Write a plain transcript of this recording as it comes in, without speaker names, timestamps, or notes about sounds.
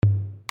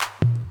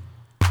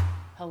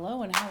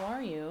Hello, and how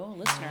are you,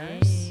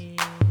 listeners? Hey.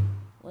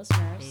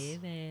 Listeners. Hey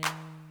there.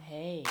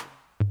 Hey.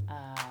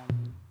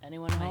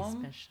 Anyone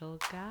home? My special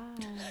guy.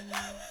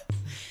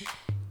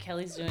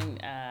 Kelly's doing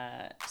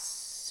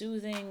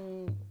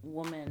soothing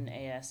woman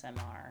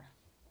ASMR.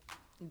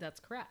 That's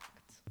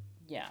correct.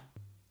 Yeah.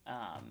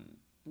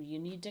 You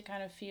need to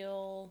kind of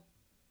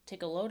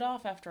take a load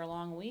off after a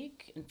long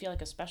week and feel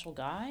like a special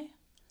guy.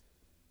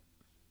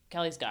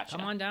 Kelly's gotcha.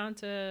 Come on down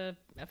to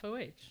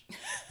FOH.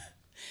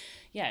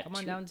 Yeah. Come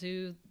on down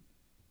to...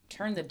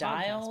 Turn the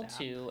dial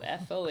to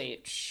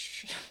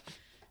FOH.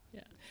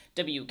 Yeah.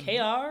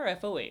 WKR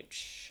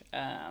FOH.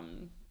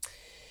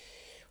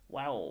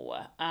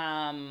 Wow.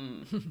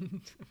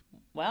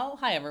 Well,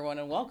 hi everyone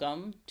and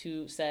welcome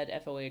to said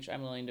FOH.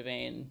 I'm Lillian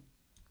Devane.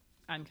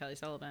 I'm Kelly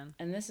Sullivan.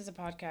 And this is a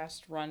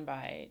podcast run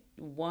by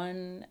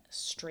one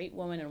straight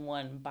woman and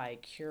one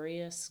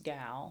bi-curious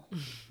gal.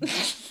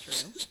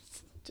 True.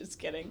 Just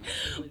kidding.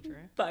 Totally true.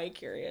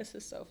 Bi-curious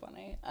is so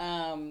funny.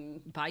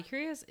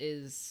 Bi-curious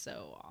is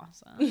so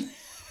awesome.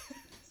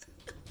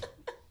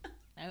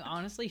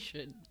 I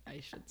should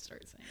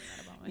start saying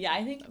that about myself. Yeah,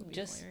 I think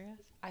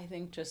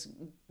just,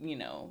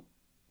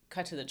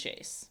 cut to the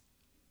chase.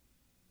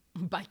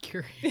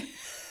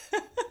 Bi-curious.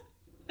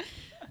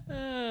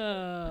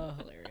 Oh,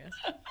 hilarious.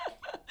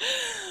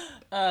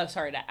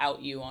 Sorry to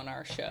out you on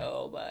our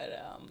show,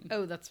 but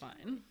oh, that's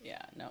fine.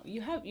 Yeah, no,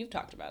 you've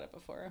talked about it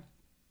before.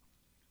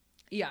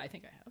 Yeah, I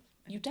think I have.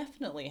 You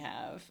definitely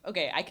have.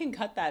 Okay, I can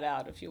cut that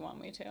out if you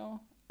want me to.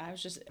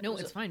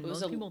 It's fine.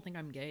 Most people think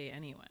I'm gay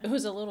anyway. It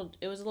was a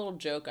little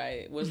joke.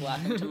 I was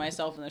laughing to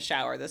myself in the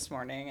shower this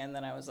morning, and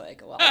then I was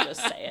like, well, I'll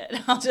just say it.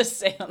 I'll just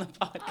say it on the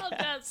podcast.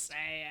 I'll just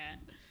say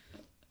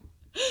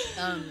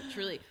it.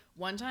 Truly,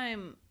 one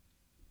time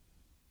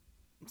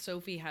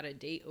Sophie had a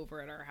date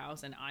over at our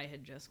house and I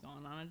had just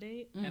gone on a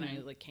date, and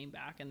I came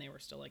back and they were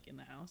still in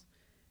the house,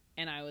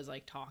 and I was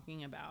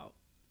talking about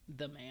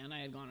the man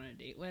I had gone on a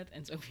date with,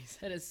 and Sophie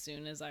said as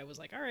soon as I was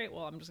like, all right,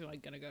 well, I'm just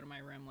gonna go to my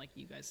room,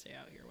 you guys stay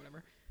out here,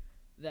 whatever,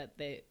 that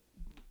the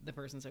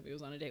person Sophie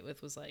was on a date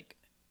with was like,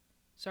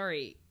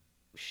 sorry,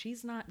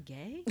 she's not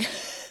gay?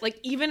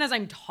 Even as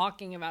I'm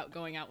talking about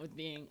going out with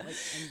being and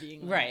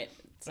being right,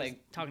 it's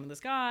talking to this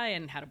guy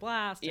and had a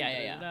blast,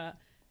 yeah.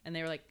 And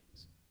they were like,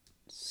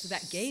 so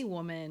that gay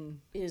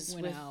woman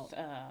went with out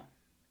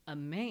a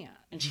man,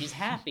 and she's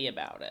happy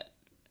about it.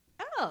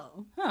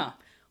 Oh, huh.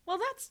 Well,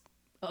 that's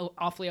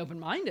awfully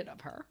open-minded of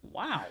her.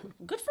 Wow,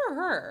 good for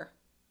her.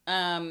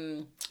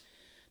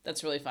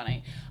 That's really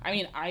funny. I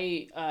mean,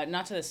 I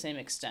not to the same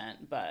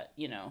extent, but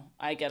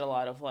I get a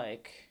lot of how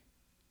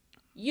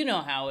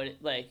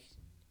it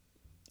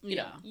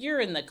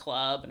you're in the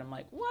club, and I'm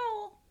like,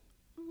 well,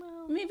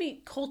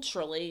 maybe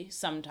culturally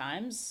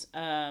sometimes.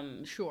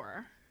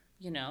 Sure.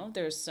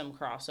 There's some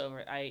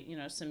crossover.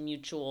 Some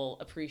mutual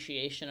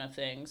appreciation of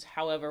things.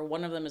 However,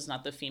 one of them is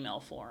not the female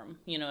form.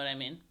 You know what I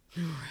mean?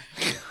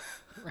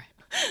 Right.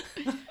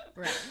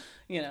 Right.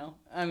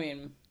 I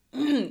mean,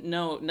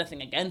 no,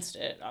 nothing against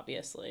it,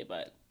 obviously,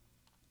 but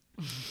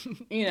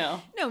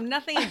No,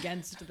 nothing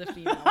against the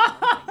female form.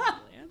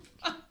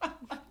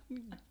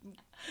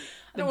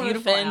 I don't want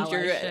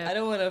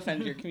to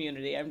offend your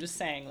community. I'm just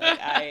saying,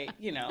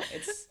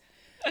 it's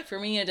for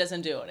me, it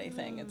doesn't do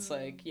anything. It's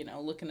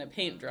looking at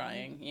paint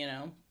drying,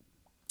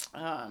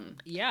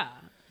 Yeah.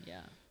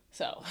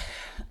 So,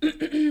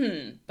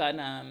 but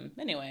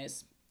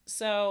anyways,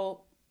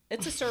 so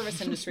it's a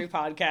service industry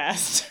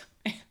podcast.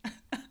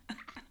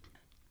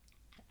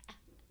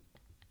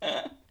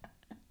 I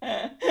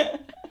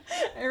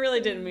really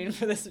didn't mean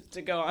for this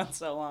to go on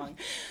so long.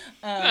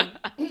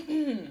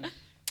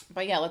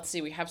 But yeah, let's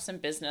see. We have some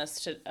business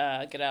to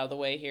get out of the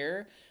way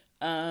here.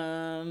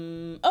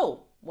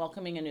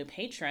 Welcoming a new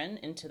patron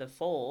into the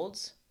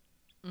fold.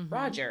 Mm-hmm.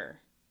 Roger.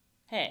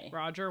 Hey.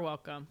 Roger,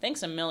 welcome.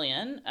 Thanks a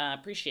million.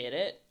 Appreciate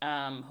it.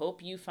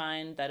 Hope you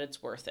find that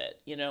it's worth it.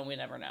 We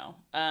never know.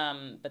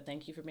 But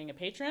thank you for being a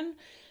patron.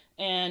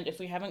 And if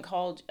we haven't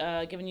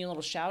given you a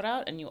little shout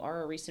out and you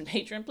are a recent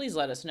patron, please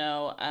let us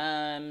know.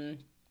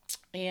 And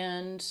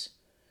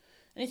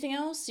anything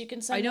else you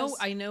can send us?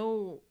 I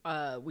know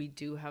we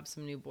do have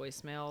some new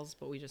voicemails,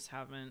 but we just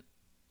haven't.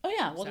 Oh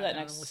yeah, we'll do that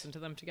next. And listen to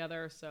them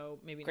together, so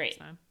maybe Great. Next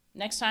time.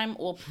 Next time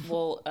we'll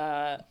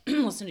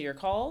listen to your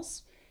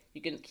calls.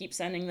 You can keep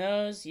sending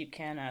those. You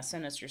can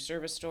send us your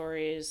service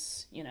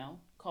stories.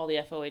 Call the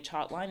FOH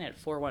hotline at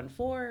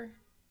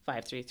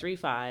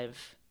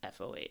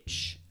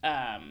 414-5335-FOH.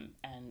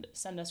 And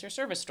send us your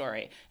service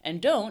story.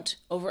 And don't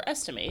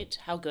overestimate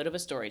how good of a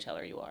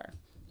storyteller you are.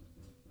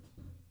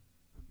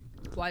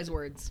 Wise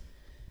words.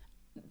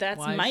 That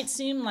might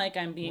seem like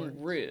I'm being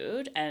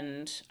rude,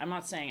 and I'm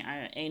not saying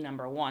I'm a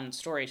number one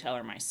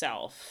storyteller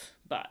myself,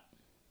 but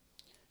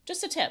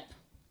just a tip.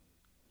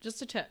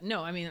 Just a tip.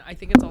 No, I mean, I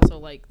think it's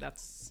also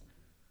that's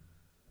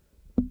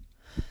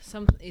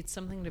it's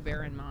something to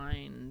bear in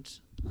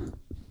mind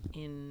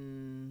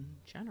in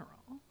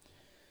general.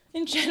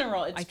 In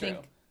general, it's true.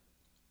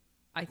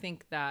 I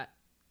think that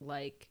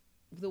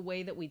the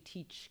way that we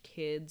teach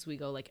kids, we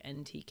go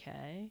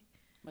NTK.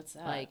 What's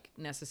that?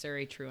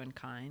 Necessary, true, and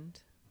kind.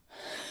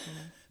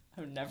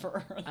 I've never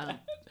heard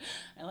that.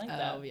 I like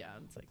that. Oh, yeah.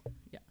 It's like,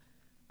 yeah.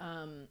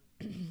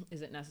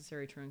 Is it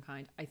necessary, true, and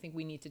kind? I think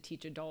we need to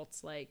teach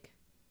adults, like,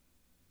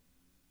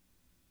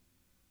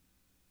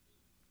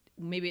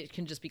 maybe it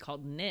can just be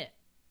called knit.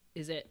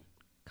 Is it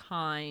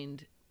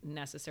kind,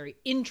 necessary,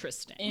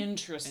 interesting?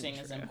 Interesting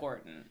is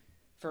important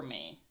for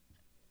me.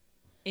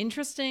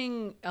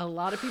 Interesting, a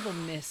lot of people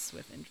miss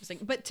with interesting.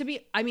 But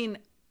and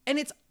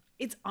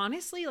it's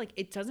honestly, like,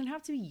 it doesn't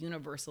have to be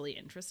universally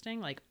interesting.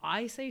 Like,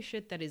 I say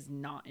shit that is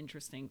not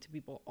interesting to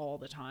people all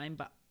the time,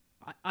 but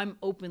I'm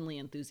openly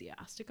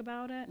enthusiastic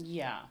about it.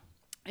 Yeah.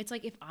 It's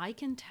like, if I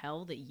can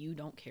tell that you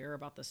don't care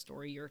about the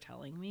story you're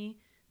telling me,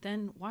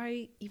 then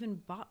why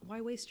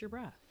waste your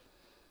breath?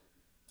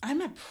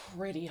 I'm a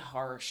pretty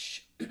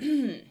harsh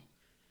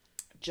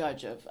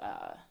judge of,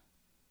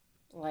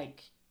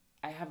 like,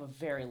 I have a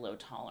very low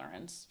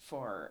tolerance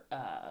for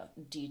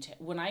detail.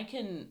 When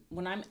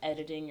I'm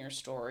editing your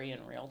story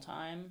in real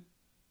time,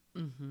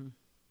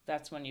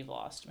 that's when you've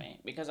lost me,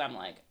 because I'm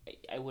like,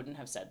 I wouldn't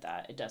have said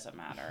that. It doesn't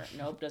matter.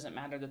 Nope, doesn't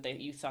matter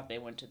that you thought they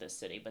went to this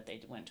city, but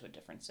they went to a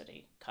different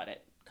city. Cut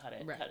it,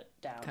 right. Cut it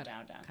down. Cut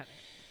it.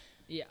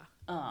 Yeah.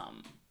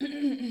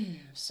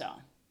 So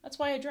that's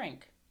why I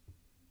drink.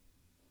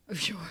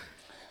 Sure.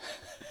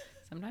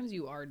 Sometimes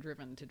you are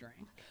driven to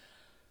drink.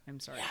 I'm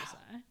sorry to say.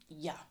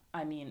 Yeah.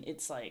 I mean,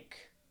 it's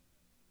like,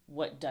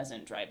 what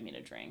doesn't drive me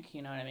to drink?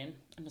 You know what I mean?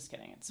 I'm just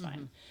kidding. It's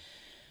fine.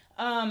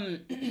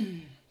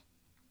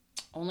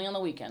 Only on the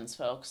weekends,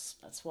 folks.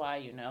 That's why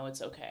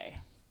it's okay.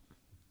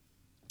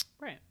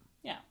 Right.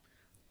 Yeah.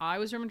 I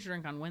was driven to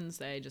drink on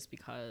Wednesday just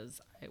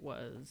because I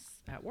was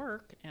at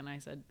work, and I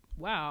said,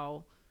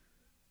 wow,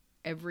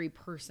 every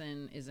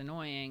person is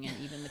annoying, and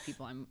even the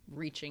people I'm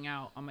reaching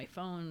out on my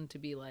phone to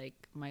be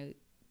like,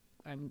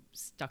 I'm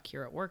stuck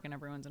here at work and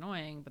everyone's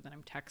annoying, but then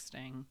I'm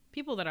texting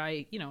people that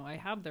I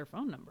have their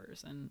phone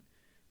numbers, and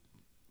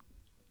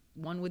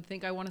one would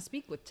think I want to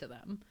speak to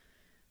them.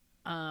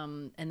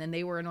 And then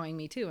they were annoying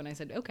me too. And I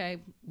said, okay,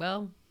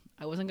 well,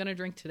 I wasn't going to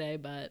drink today,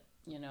 but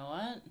you know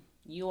what?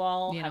 You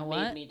all have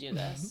made me do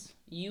this.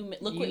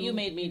 Look what you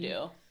made me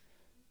do.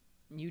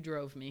 You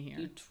drove me here.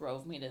 You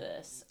drove me to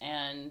this,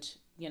 and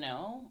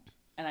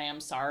and I am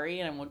sorry,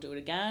 and I won't do it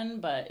again,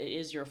 but it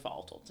is your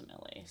fault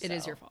ultimately. So. It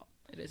is your fault.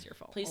 It is your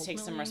fault. Please take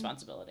some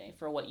responsibility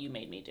for what you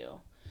made me do.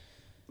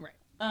 Right.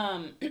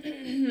 Do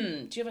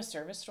you have a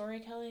service story,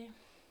 Kelly?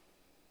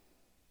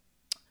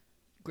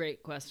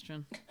 Great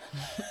question.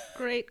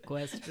 Great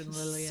question,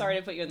 Lillian. Sorry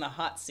to put you in the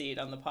hot seat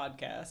on the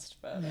podcast,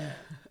 but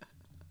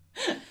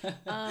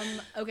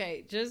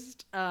okay,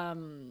 just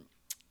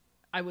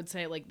I would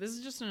say, like, this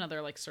is just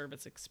another, like,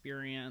 service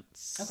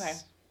experience. Okay.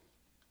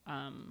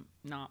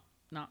 Not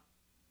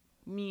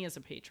me as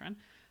a patron.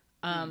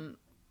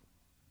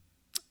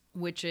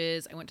 Which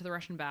is, I went to the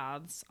Russian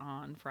baths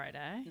on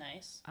Friday.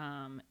 Nice.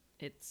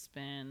 It's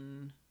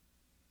been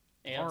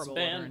horrible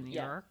weather in New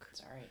York.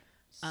 Sorry.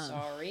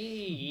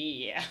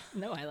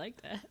 No, I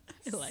liked it.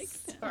 I liked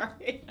it.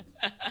 Sorry.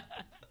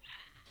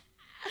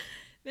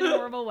 Been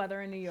horrible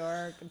weather in New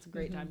York. It's a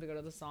great time to go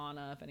to the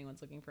sauna if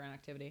anyone's looking for an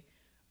activity.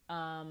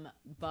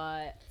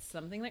 But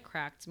something that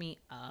cracked me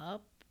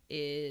up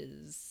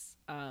is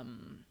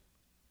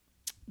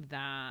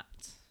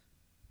that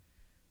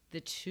the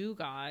two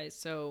guys,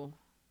 so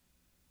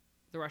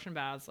the Russian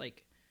baths,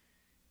 like,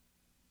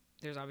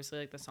 there's obviously,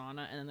 like, the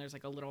sauna, and then there's,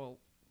 like, a little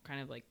kind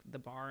of, like, the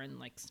bar and,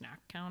 like, snack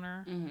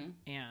counter,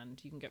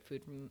 and you can get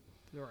food from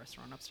the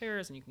restaurant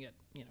upstairs, and you can get,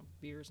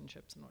 beers and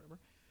chips and whatever.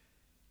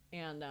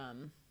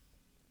 And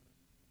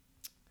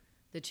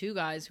the two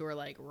guys who are,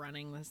 like,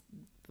 running the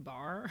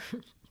bar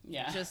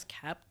just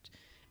kept,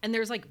 and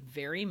there's, like,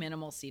 very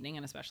minimal seating,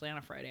 and especially on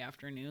a Friday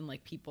afternoon,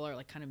 like, people are,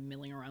 like, kind of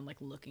milling around, like,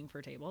 looking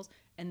for tables,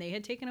 and they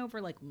had taken over,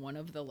 like, one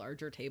of the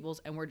larger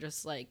tables, and were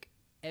just, like,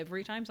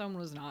 every time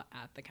someone was not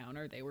at the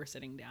counter, they were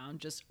sitting down,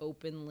 just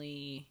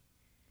openly.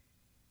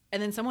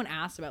 And then someone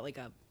asked about, like,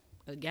 a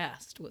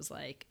guest was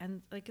like,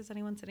 and, like, is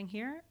anyone sitting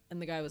here? And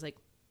the guy was like,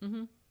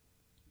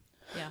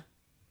 yeah,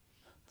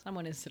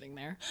 someone is sitting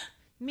there.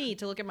 Me,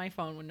 to look at my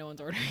phone when no one's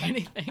ordering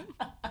anything.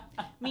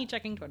 Me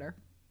checking Twitter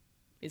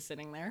is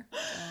sitting there.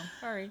 So,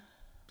 sorry,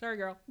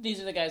 girl. These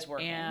are the guys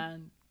working.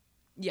 And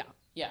yeah.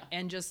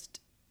 And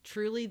just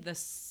truly the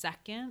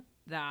second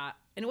that,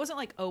 and it wasn't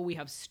like, oh, we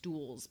have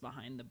stools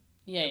behind the bar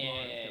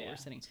that we're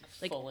sitting.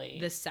 Like, fully.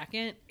 The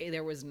second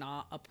there was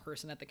not a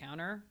person at the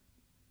counter,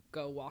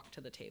 go walk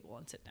to the table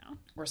and sit down.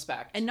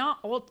 Respect. And not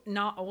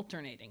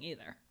alternating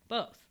either.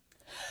 Both.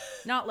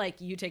 Not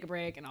like you take a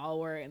break and I'll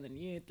work and then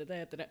you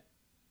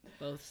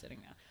both sitting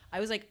down. I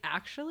was like,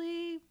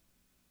 actually,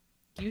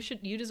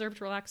 you deserve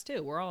to relax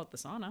too. We're all at the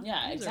sauna.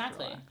 Yeah,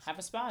 exactly. Have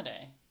a spa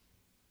day.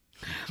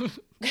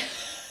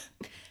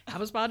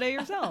 Have a spa day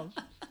yourself.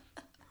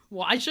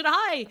 Why should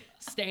I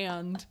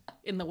stand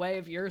in the way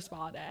of your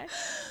spa day?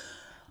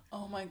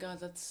 Oh my God,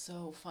 that's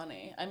so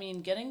funny. I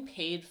mean, getting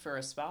paid for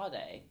a spa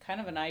day, kind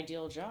of an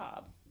ideal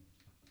job,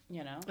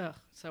 Ugh,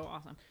 so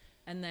awesome.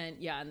 And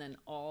then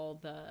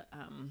all the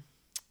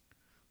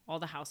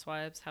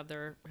housewives have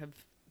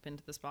been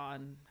to the spa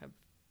and have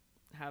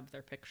have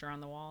their picture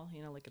on the wall,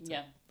 you know, like it's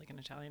like an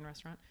Italian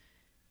restaurant.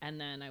 And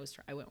then I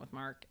went with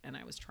Mark, and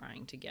I was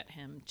trying to get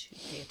him to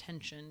pay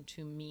attention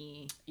to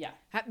me. Yeah.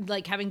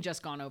 Like, having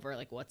just gone over,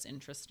 like, what's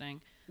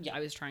interesting. Yeah. I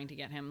was trying to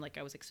get him, like,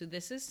 I was like, so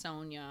this is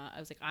Sonia. I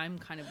was like, I'm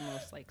kind of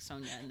most like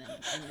Sonia. And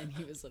then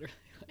he was literally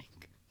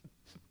like,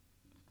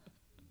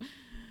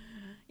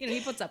 you know,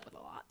 he puts up with a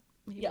lot.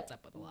 He puts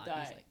up with a lot.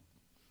 He's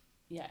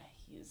like,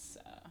 he's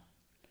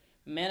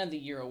Man of the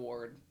Year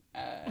award.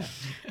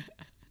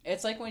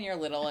 It's like when you're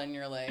little and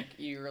you're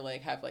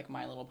like have like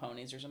My Little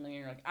Ponies or something, and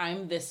you're like,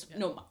 I'm this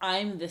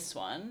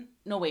one.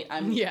 No, wait,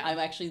 I'm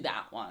actually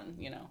that one,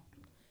 you know.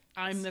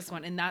 I'm this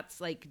one. And that's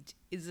like,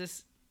 is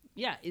this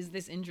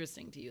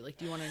interesting to you? Like,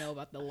 do you want to know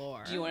about the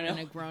lore? Do you want to know?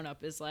 And a grown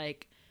up is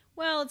like,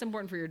 well, it's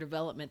important for your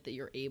development that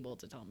you're able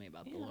to tell me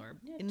about the lore.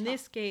 In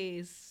this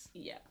case.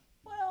 Yeah.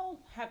 Well,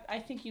 I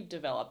think you've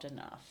developed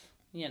enough,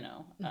 you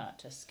know,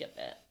 to skip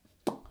it.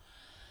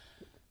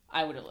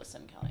 I would have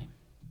listened, Kelly.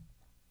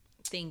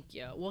 Thank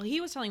you. Well, he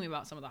was telling me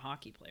about some of the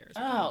hockey players.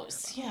 Oh,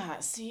 yeah.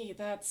 See,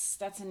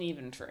 that's an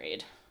even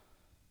trade.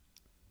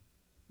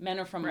 Men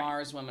are from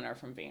Mars, women are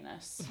from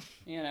Venus.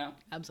 You know?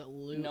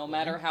 Absolutely. No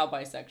matter how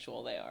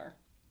bisexual they are.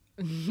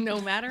 No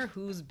matter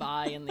who's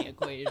bi in the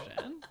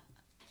equation.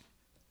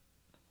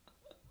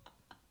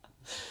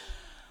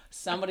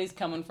 Somebody's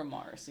coming from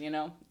Mars, you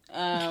know?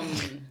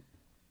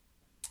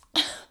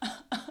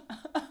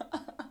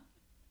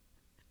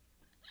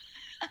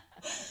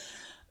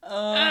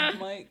 Oh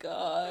my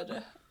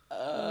god.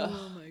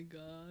 Oh my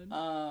god.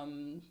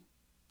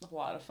 A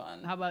lot of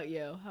fun. How about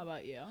you?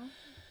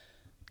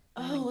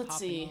 Oh, let's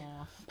see.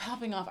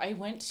 Popping off. I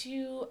went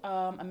to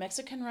a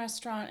Mexican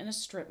restaurant in a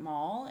strip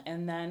mall,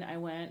 and then I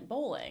went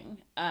bowling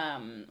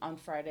on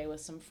Friday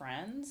with some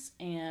friends,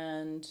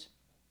 and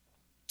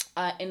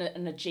in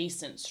an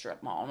adjacent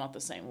strip mall, not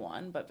the same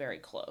one, but very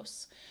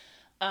close.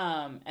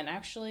 And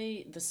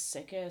actually,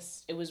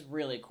 it was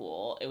really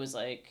cool. It was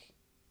like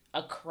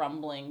a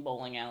crumbling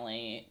bowling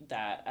alley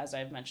that, as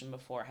I've mentioned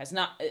before, has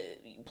not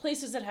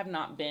places that have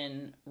not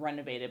been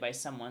renovated by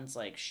someone's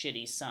like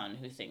shitty son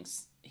who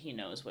thinks he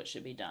knows what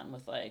should be done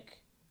with like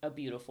a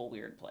beautiful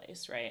weird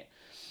place, right?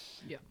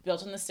 Yeah.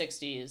 Built in the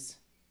 60s.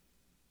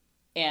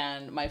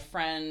 And my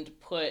friend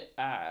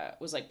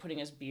was like putting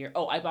his beer.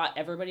 Oh, I bought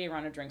everybody a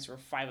round of drinks. There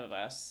were 5 of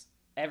us.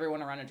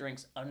 Everyone a round of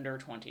drinks under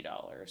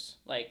 $20.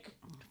 Like,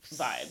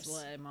 vibes.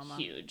 Slay, mama.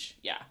 Huge.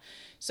 Yeah.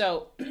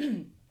 So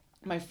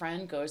my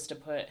friend goes to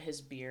put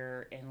his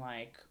beer in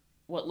like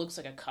what looks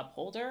like a cup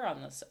holder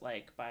on this,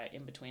 like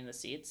in between the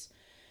seats,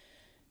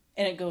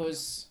 and it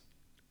goes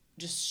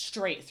just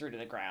straight through to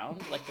the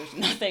ground. Like there's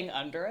nothing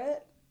under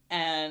it,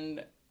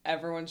 and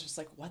everyone's just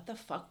like, "What the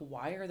fuck?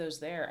 Why are those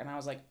there?" And I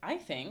was like, "I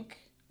think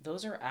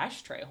those are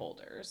ashtray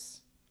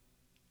holders.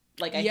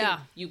 Like I think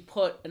you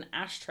put an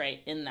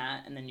ashtray in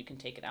that, and then you can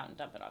take it out and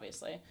dump it,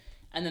 obviously."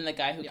 And then the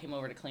guy who came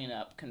over to clean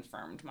up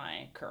confirmed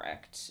my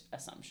correct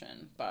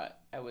assumption, but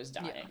I was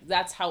dying. Yeah.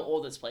 That's how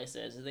old this place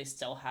is. They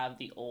still have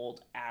the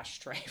old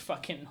ashtray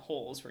fucking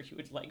holes where you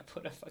would like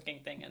put a fucking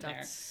thing in there.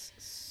 That's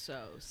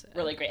so sad.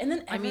 Really great. And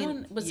then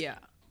everyone was... Yeah.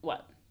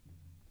 What?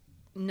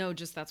 No,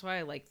 just that's why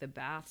I like the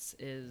baths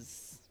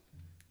is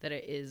that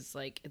it is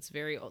like, it's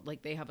very old.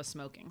 Like they have a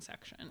smoking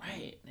section.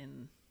 Right.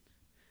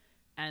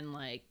 And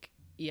like,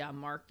 yeah,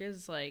 Mark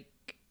is like,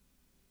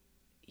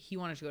 he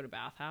wanted to go to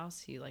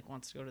bathhouse. He like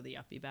wants to go to the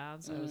yuppie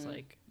baths. I was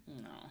like,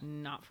 no,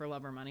 not for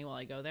love or money while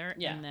I go there.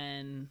 Yeah.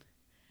 And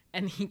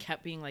he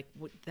kept being like,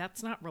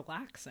 that's not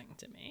relaxing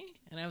to me.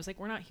 And I was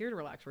like, we're not here to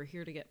relax. We're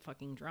here to get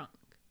fucking drunk.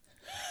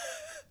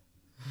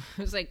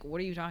 I was like,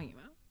 what are you talking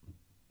about?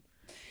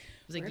 I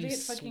was like, you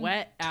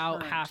sweat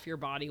out half your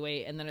body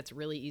weight and then it's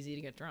really easy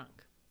to get drunk.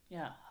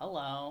 Yeah.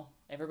 Hello.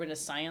 Ever been to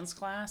science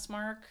class,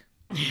 Mark?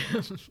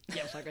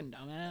 Yeah, fucking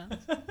dumbass.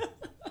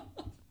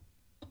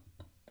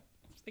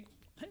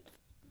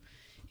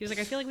 He was like,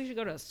 I feel like we should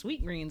go to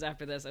Sweet Greens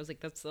after this. I was like,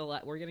 that's a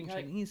lot. We're getting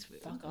Chinese food.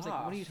 I was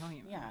like, what are you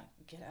talking about? Yeah,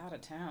 get out of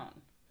town.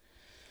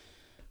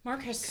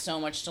 Mark has so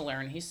much to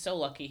learn. He's so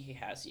lucky he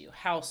has you.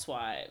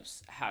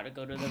 Housewives, how to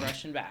go to the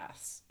Russian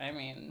baths. I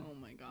mean, oh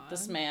my God.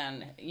 This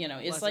man, you know,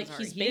 it's like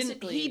he's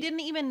basically... He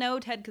didn't even know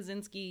Ted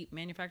Kaczynski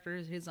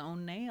manufactures his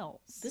own nails.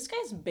 This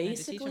guy's basically... I had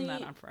to teach him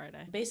that on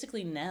Friday.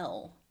 Basically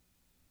Nell.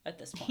 At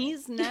this point.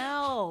 He's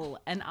Nell,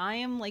 and I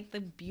am like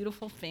the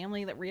beautiful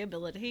family that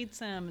rehabilitates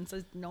him and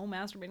says no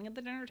masturbating at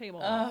the dinner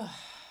table. Oh,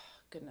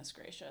 goodness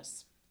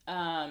gracious.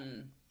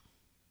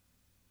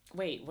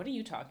 Wait, what are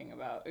you talking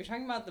about? Are you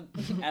talking about the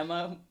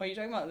Emma? Are you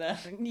talking about the...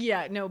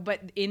 Yeah, no, but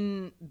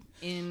in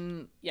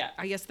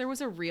I guess there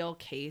was a real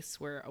case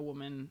where a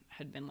woman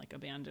had been like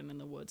abandoned in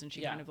the woods, and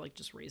she kind of like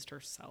just raised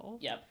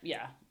herself. Yep,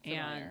 yeah.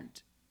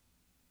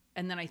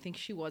 And then I think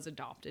she was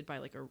adopted by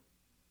like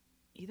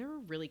either a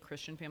really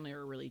Christian family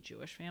or a really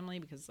Jewish family,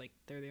 because like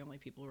they're the only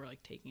people who are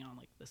like taking on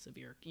like the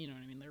severe, you know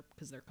what I mean?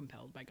 Because they're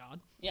compelled by God.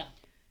 Yeah.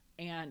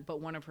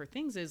 But one of her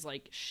things is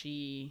like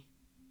she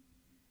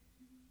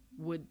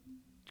would,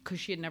 because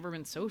she had never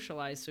been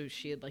socialized, so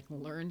she had like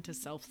learned to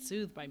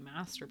self-soothe by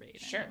masturbating.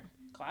 Sure.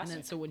 Classic. And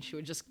then so when she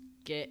would just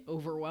get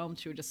overwhelmed,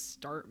 she would just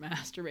start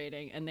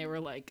masturbating. And they were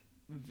like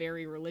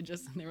very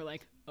religious, and they were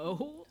like,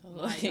 oh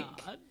my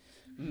God.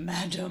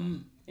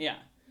 Madam. Yeah.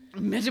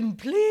 Madam,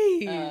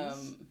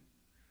 please.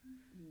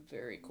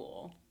 Very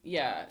cool.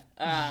 Yeah.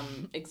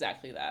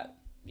 Exactly that.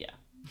 Yeah.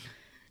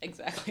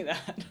 Exactly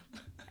that.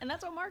 And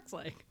that's what Mark's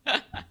like.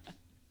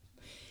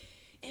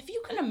 If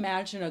you can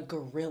imagine a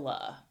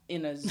gorilla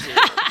in a zoo.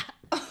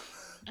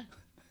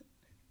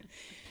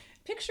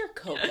 Picture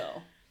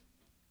Coco.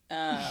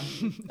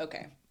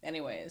 Okay.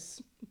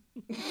 Anyways.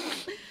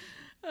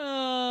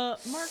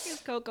 Mark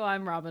is Coco.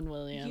 I'm Robin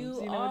Williams.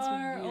 You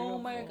are. Oh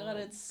my God,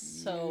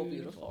 it's so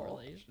beautiful.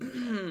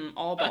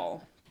 All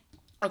ball.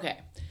 Okay.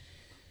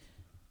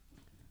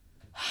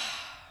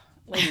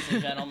 Ladies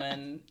and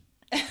gentlemen.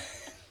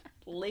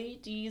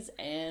 Ladies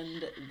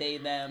and they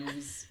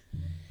thems.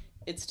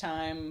 It's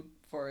time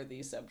for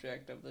the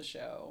subject of the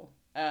show.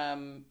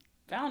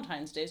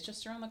 Valentine's Day is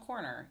just around the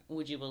corner.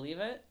 Would you believe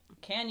it?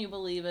 Can you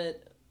believe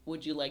it?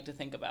 Would you like to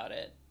think about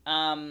it?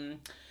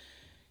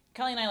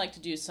 Kelly and I like to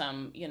do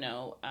some,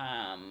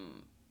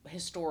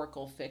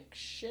 historical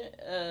fiction,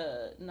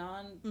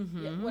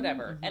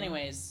 whatever. Mm-hmm.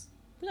 Anyways,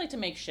 we like to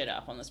make shit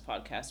up on this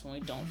podcast when we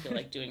don't feel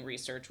like doing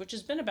research, which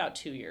has been about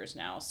 2 years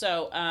now.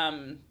 So,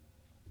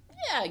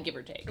 yeah, give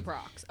or take.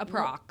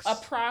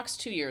 Approx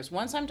 2 years.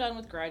 Once I'm done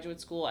with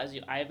graduate school,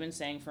 I've been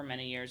saying for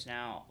many years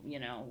now,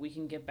 we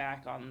can get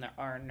back on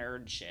our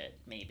nerd shit,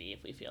 maybe,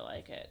 if we feel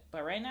like it.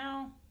 But right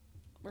now,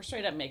 we're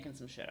straight up making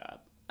some shit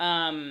up.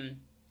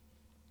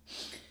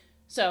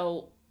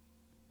 So,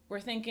 we're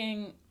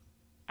thinking,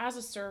 as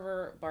a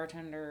server,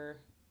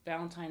 bartender,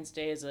 Valentine's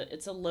Day it's a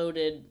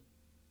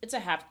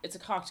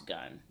cocked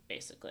gun,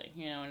 basically.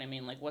 You know what I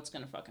mean? Like, what's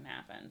gonna fucking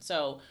happen?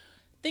 So,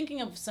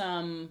 thinking of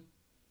some,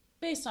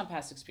 based on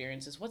past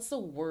experiences, what's the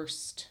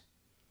worst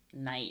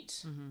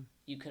night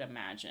you could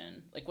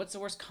imagine? Like, what's the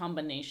worst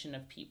combination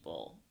of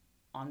people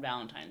on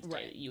Valentine's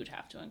Day that you would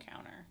have to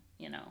encounter,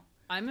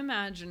 I'm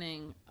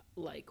imagining,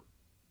 like,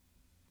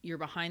 you're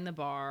behind the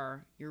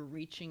bar, you're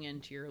reaching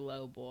into your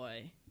low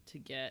boy to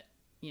get,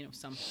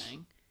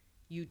 something.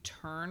 You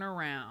turn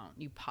around,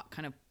 you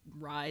kind of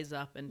rise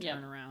up and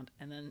turn around,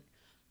 and then,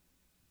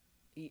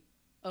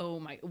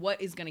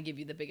 what is going to give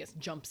you the biggest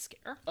jump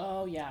scare?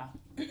 Oh, yeah.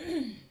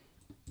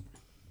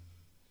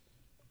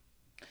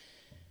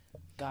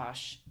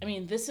 Gosh. I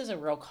mean, this is a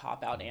real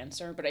cop-out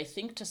answer, but I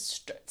think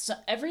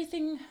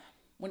everything,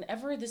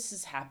 whenever this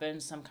has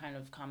happened, some kind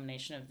of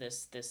combination of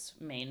this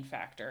main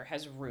factor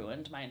has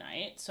ruined my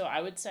night. So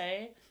I would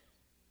say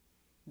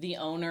the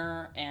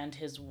owner and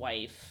his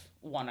wife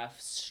want to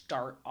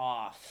start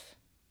off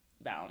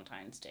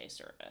Valentine's Day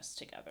service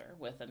together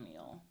with a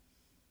meal.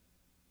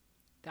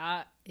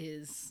 That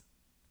is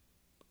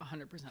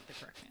 100% the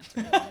correct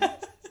answer.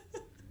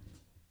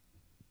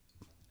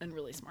 And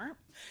really smart.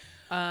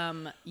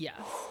 Yes.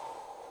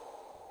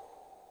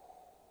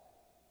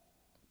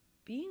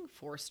 Being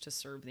forced to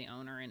serve the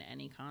owner in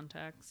any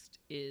context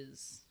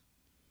is...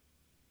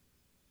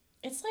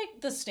 It's like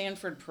the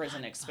Stanford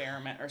prison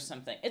experiment or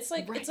something. It's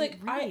like,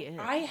 really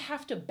I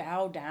have to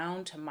bow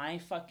down to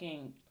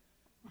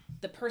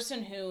the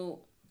person who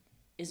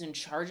is in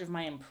charge of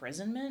my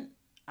imprisonment.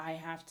 I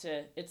have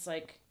to, it's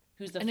like,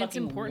 who's the fucking And it's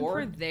important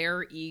ward? for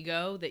their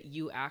ego that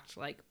you act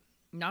like,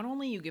 not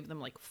only you give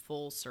them like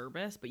full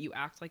service, but you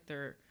act like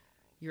they're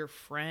your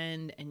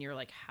friend and you're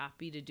like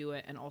happy to do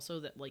it. And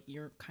also that like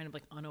you're kind of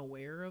like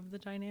unaware of the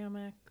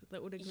dynamic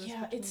that would exist.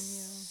 Yeah, it's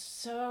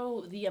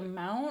so the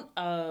amount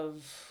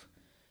of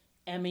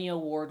Emmy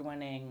Award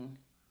winning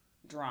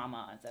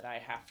drama that I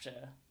have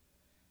to,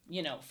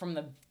 from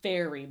the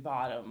very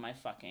bottom of my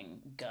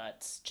fucking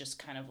guts, just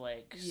kind of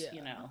like,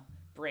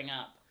 bring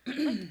up.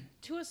 Like,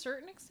 to a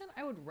certain extent,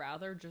 I would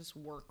rather just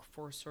work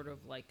for sort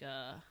of like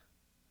a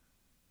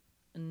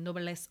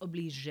noblesse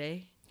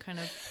obligée kind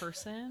of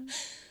person.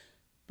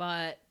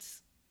 But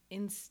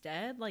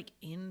instead, like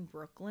in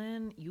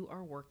Brooklyn, you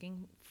are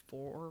working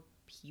for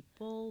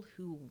people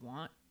who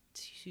want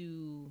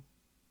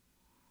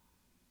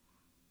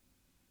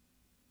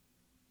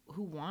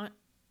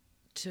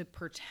to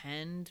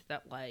pretend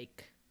that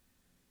like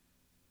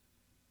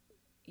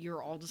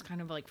you're all just kind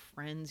of like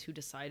friends who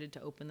decided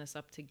to open this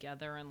up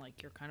together, and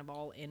like you're kind of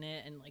all in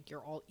it, and like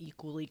you're all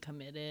equally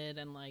committed,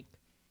 and like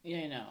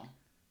I know.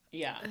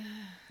 Yeah.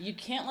 You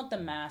can't let the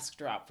mask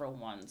drop for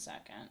 1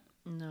 second.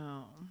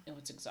 No.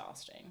 It's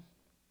exhausting.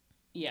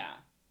 Yeah.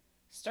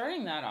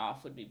 Starting that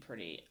off would be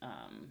pretty,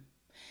 and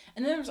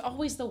then there's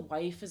always the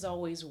wife is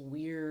always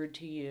weird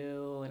to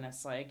you, and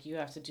it's like you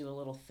have to do a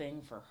little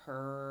thing for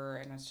her,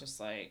 and it's just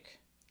like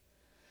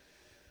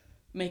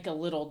make a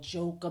little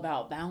joke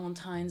about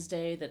Valentine's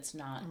Day that's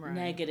not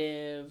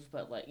negative,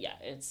 but like, yeah,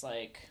 it's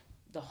like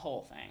the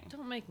whole thing.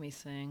 Don't make me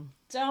sing.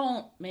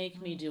 Don't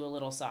make me do a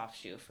little soft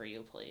shoe for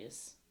you,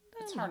 please.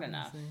 It's hard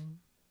enough.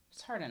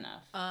 It's hard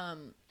enough.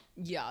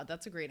 Yeah,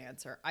 that's a great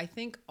answer. I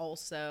think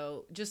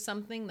also just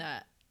something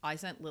that I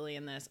sent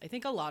Lillian this. I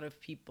think a lot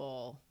of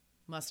people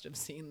must have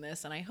seen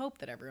this, and I hope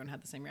that everyone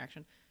had the same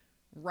reaction.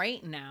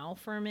 Right now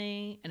for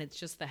me, and it's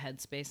just the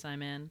headspace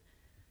I'm in,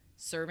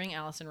 serving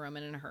Allison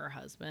Roman and her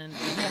husband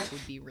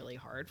would be really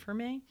hard for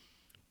me.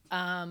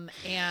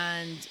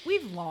 And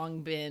we've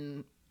long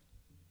been,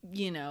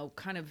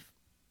 kind of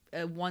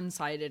a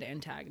one-sided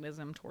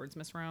antagonism towards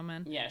Miss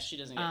Roman. Yeah, she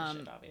doesn't give a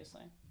shit,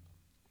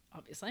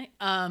 obviously.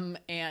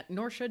 And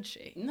nor should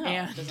she. No,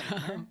 it doesn't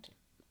matter.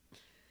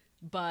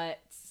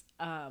 But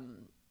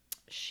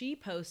she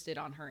posted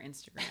on her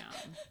Instagram,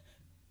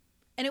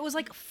 and it was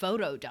like a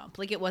photo dump.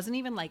 Like, it wasn't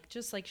even like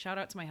just like shout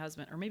out to my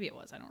husband, or maybe it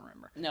was. I don't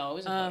remember. No, it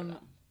was a photo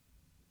dump.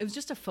 It was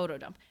just a photo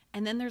dump,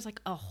 and then there's like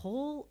a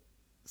whole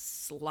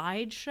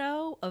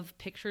slideshow of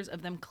pictures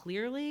of them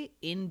clearly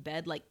in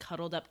bed, like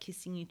cuddled up,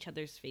 kissing each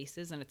other's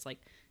faces, and it's like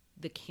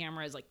the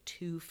camera is like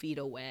 2 feet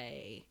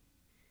away,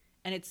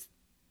 and it's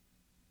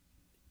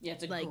a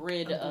like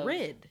grid.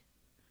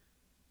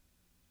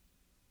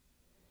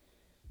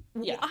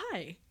 Yeah.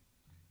 Why?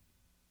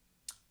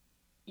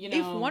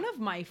 If one of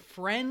my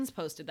friends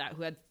posted that,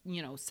 who had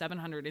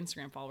 700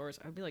 Instagram followers,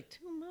 I'd be like,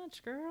 too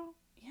much, girl.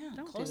 Yeah,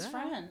 don't close do that.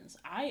 friends.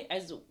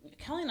 As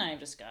Kelly and I have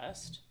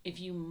discussed, if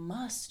you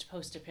must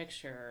post a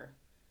picture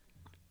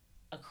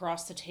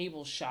across the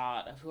table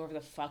shot of whoever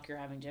the fuck you're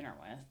having dinner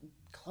with,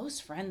 close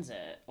friends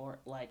it, or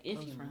like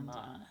if you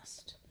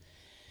must.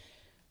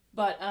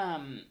 But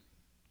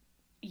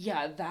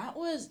yeah, that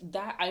was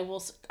that.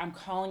 I'm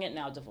calling it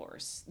now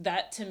divorce.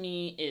 That to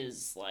me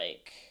is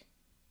like.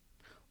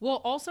 Well,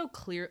 also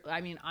clear.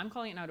 I mean, I'm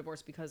calling it now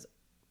divorce because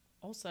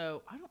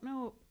also I don't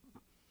know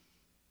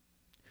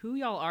who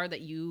y'all are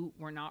that you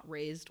were not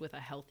raised with a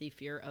healthy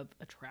fear of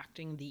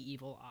attracting the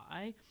evil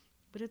eye,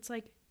 but it's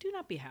like, do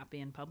not be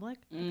happy in public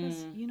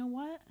because you know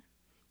what?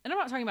 And I'm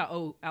not talking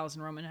about,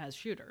 Allison Roman has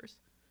shooters.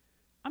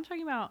 I'm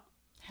talking about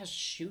has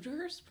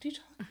shooters? What are you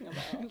talking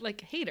about?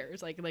 like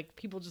haters, like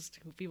people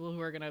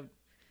who are gonna.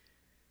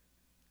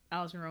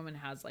 Allison Roman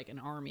has like an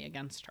army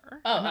against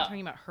her. I'm not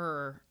talking about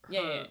her.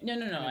 Yeah. No. I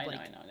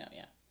know.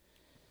 Yeah.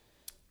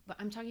 But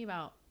I'm talking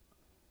about.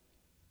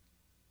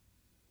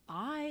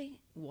 I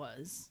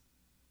was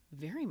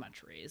very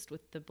much raised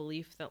with the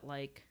belief that,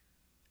 like,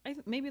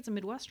 maybe it's a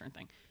Midwestern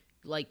thing.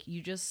 Like,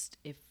 you just,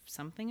 if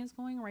something is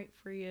going right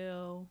for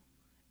you,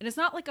 and it's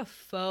not like a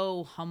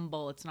faux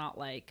humble, it's not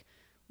like,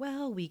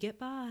 well, we get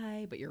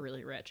by, but you're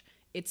really rich.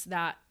 It's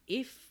that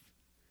if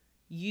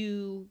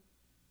you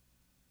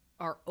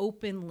are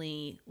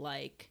openly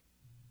like,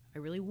 I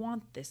really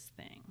want this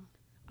thing.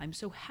 I'm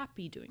so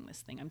happy doing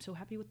this thing. I'm so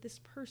happy with this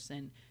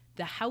person.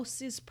 The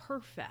house is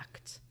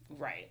perfect.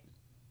 Right.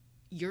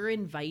 You're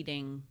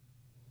inviting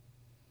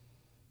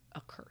a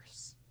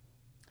curse.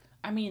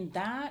 I mean,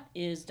 that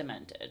is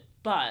demented,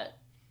 but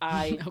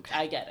I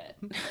get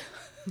it.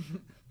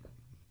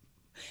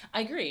 I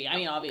agree. I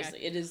mean,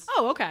 obviously, it is.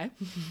 Oh, okay.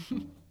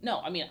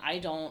 No, I mean, I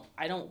don't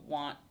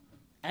want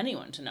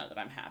anyone to know that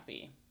I'm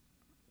happy,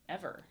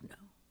 ever. No.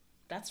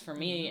 That's for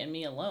me and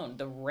me alone.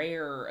 The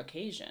rare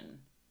occasion.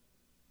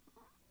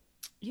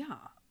 Yeah,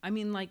 I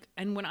mean, like,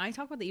 and when I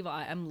talk about the evil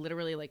eye, I'm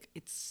literally like,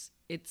 it's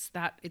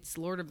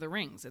Lord of the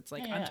Rings. It's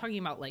like, I'm talking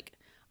about, like,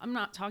 I'm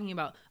not talking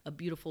about a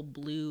beautiful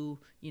blue,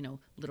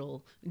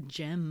 little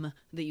gem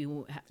that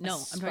you no,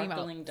 I'm talking about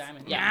sparkling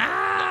diamond.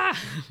 Yeah.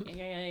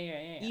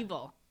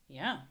 Evil.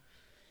 Yeah.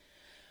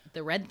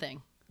 The red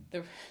thing.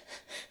 It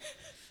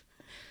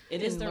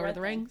is the Lord red of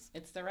the Rings.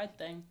 It's the red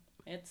thing.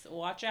 It's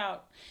watch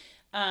out.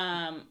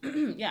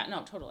 Yeah,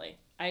 no, totally.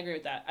 I agree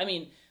with that. I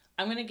mean,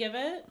 I'm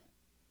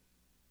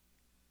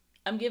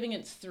giving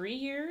it 3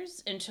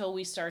 years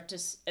until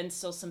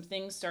some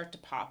things start to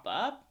pop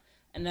up,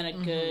 and then a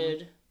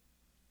good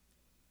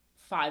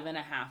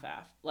 5.5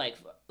 like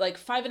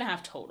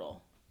 5.5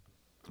 total.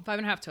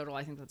 5.5 total.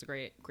 I think that's a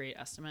great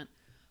estimate.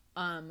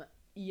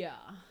 Yeah,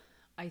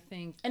 I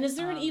think. And is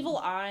there an evil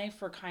eye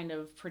for kind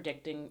of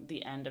predicting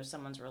the end of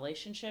someone's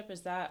relationship?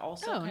 Is that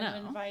also of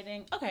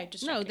inviting? Okay,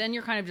 just checking. No. Then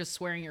you're kind of just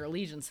swearing your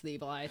allegiance to the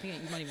evil eye. I think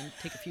you might even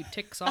take a few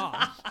ticks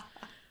off.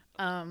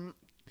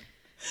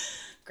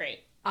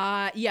 Great.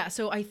 Yeah.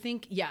 So I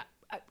think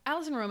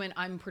Allison Roman.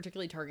 I'm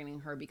particularly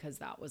targeting her because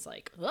that was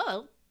like,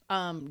 as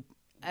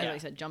I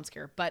said, jump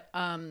scare. But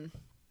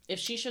if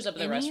she shows up at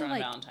the restaurant on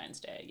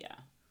Valentine's Day, yeah,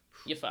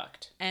 you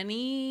fucked.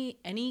 Any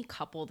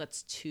couple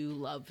that's too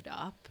loved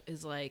up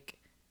is like,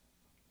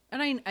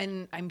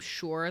 and I'm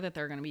sure that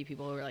there are going to be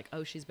people who are like,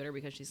 oh, she's bitter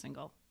because she's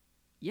single.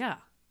 Yeah.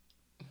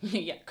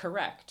 Yeah,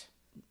 correct.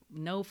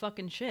 No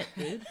fucking shit,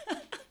 dude.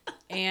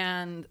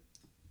 And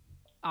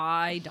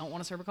I don't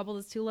want to serve a couple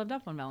that's too loved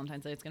up on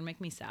Valentine's Day. It's going to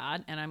make me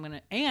sad, and I'm going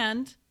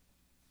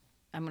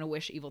to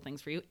wish evil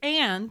things for you,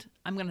 and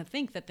I'm going to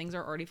think that things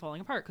are already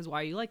falling apart because why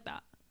are you like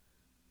that?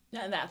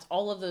 Yeah, and that's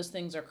all of those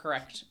things are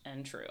correct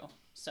and true.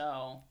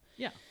 So,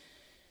 yeah.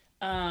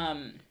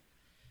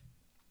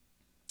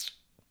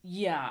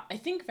 Yeah, I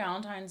think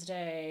Valentine's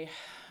Day,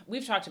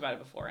 we've talked about it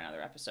before in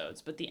other episodes,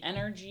 but the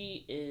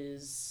energy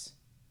is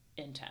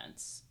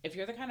intense. If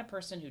you're the kind of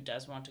person who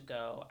does want to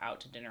go out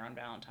to dinner on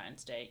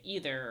Valentine's Day,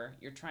 either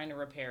you're trying to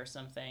repair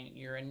something,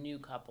 you're a new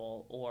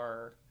couple,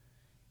 or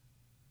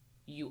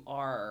you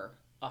are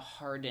a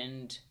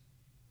hardened,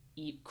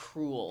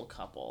 cruel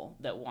couple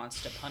that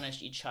wants to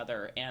punish each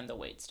other and the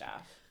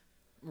waitstaff.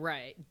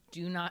 Right.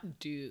 Do not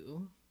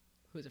do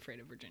Who's Afraid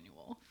of Virginia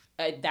Woolf.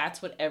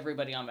 That's what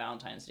everybody on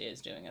Valentine's Day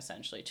is doing,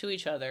 essentially, to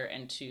each other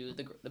and to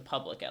the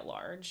public at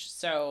large.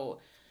 So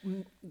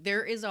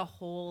there is a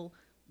whole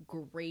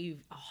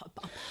grave, a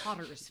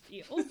potter's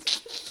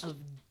field of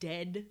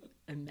dead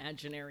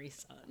imaginary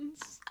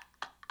sons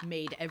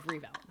made every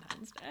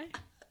Valentine's Day.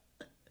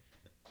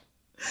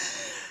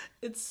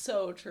 It's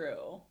so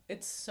true.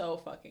 It's so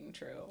fucking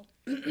true.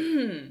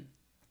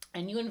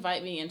 And you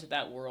invite me into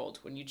that world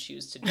when you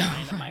choose to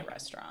dine at my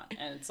restaurant,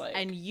 and it's like,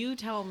 and you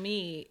tell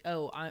me,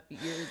 "Oh,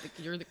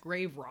 you're the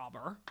grave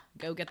robber.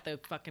 Go get the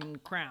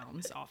fucking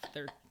crowns off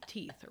their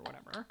teeth or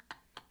whatever."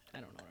 I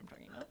don't know what I'm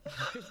talking about. I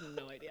have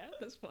no idea at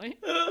this point.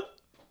 Oh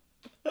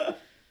my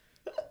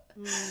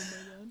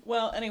God.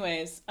 Well,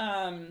 anyways,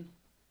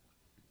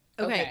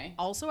 okay.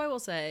 Also, I will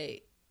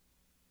say,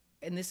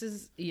 and this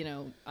is,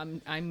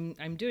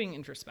 I'm doing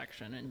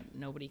introspection, and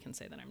nobody can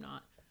say that I'm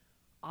not.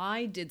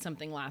 I did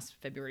something last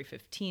February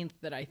 15th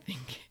that I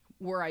think,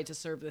 were I to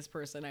serve this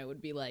person, I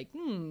would be like,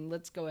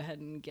 let's go ahead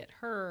and get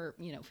her,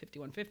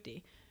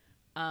 5150,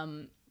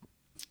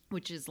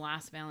 which is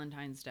last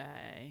Valentine's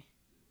Day.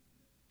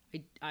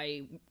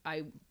 I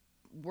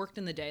worked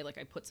in the day, like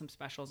I put some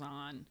specials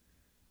on,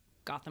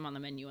 got them on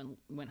the menu, and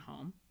went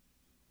home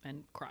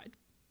and cried.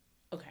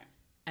 Okay.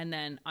 And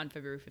then on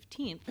February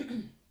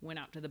 15th, went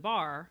out to the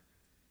bar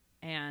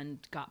and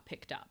got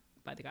picked up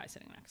by the guy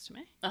sitting next to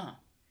me. Uh-huh.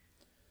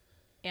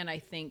 And I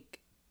think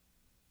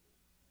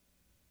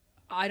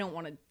I don't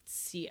want to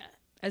see it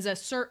as a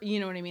you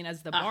know what I mean?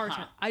 As the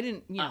bartender, I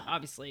didn't,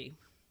 obviously.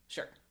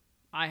 Sure.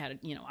 I had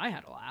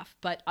a laugh,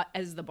 but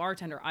as the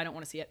bartender, I don't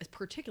want to see it,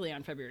 particularly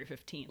on February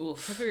 15th. Oof.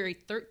 February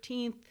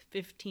 13th,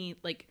 15th,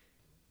 like,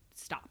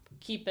 stop.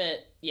 Keep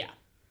it, yeah.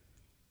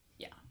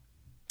 Yeah.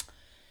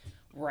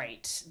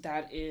 Right.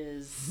 That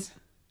is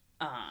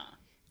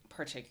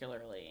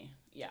particularly,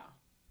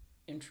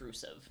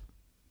 intrusive.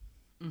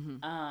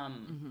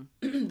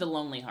 Mm-hmm. The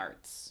Lonely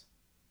Hearts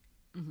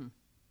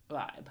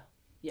vibe.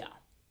 Yeah.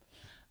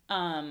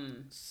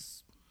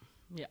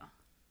 Yeah.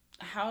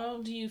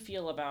 How do you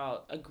feel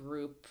about a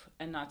group,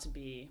 and not to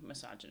be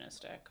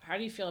misogynistic, how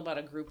do you feel about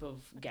a group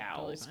of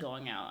gals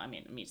going out? I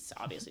mean, me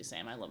obviously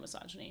saying I love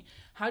misogyny.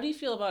 How do you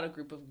feel about a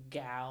group of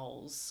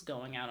gals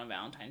going out on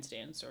Valentine's Day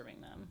and serving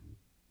them?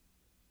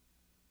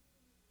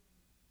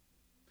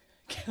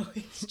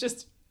 Kelly's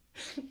just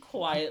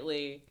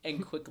quietly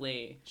and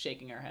quickly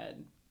shaking her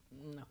head.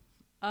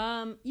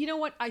 No. You know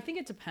what? I think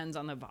it depends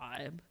on the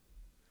vibe.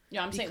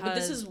 Yeah, I'm saying, but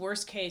this is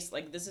worst case.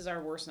 Like, this is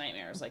our worst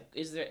nightmares. Like,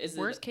 is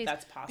worst case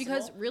that's possible?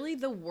 Because really,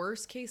 the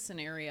worst case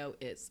scenario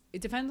is,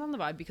 it depends on the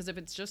vibe. Because if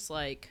it's just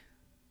like,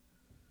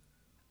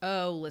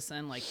 oh,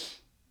 listen, like,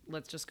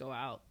 let's just go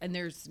out, and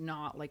there's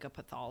not like a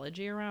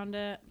pathology around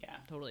it,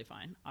 totally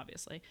fine,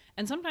 obviously.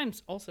 And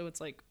sometimes also it's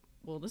like,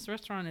 well, this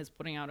restaurant is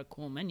putting out a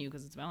cool menu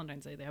because it's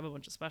Valentine's Day. They have a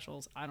bunch of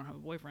specials. I don't have a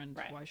boyfriend.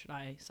 Right. Why should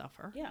I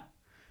suffer? Yeah.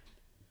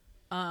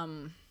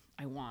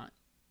 I want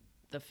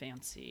the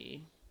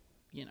fancy,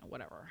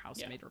 whatever,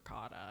 house-made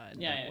ricotta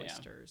and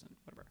oysters and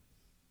whatever.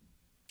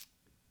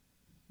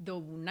 The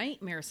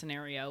nightmare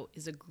scenario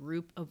is a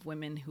group of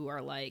women who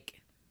are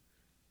like,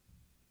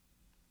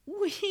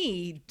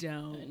 we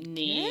don't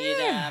need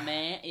a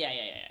man.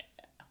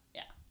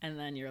 Yeah. And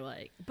then you're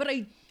like, but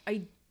I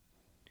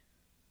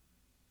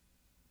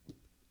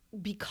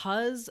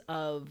because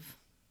of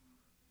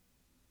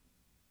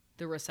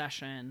the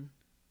recession,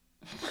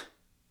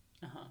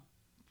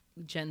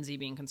 Gen Z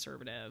being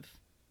conservative,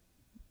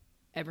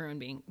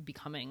 everyone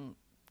becoming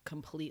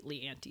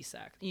completely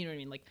anti-sex. You know what I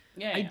mean? Like,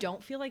 I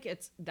don't feel like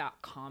it's that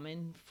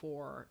common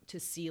to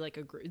see like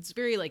a group. It's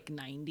very like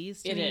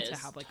 90s to me to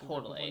have like a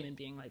group of women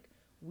being like,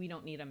 we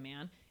don't need a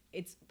man.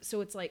 It's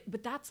like,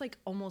 but that's like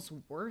almost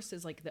worse,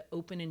 is like the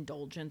open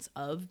indulgence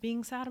of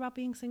being sad about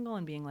being single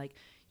and being like,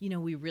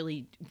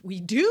 we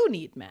do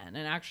need men.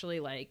 And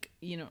actually, like,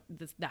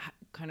 that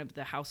kind of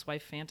the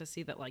housewife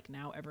fantasy that like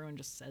now everyone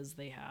just says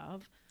they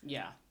have.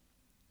 Yeah.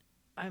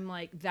 I'm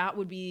like, that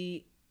would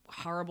be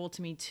horrible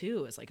to me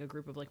too, as like a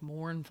group of like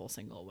mournful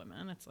single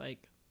women. It's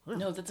like, ugh.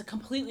 No, that's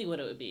completely what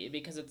it would be,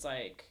 because it's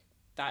like,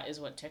 that is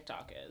what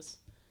TikTok is.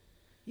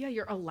 Yeah,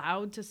 you're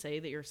allowed to say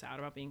that you're sad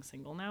about being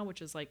single now,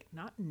 which is like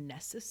not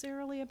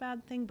necessarily a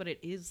bad thing, but it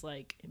is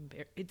like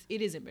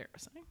it is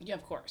embarrassing. Yeah,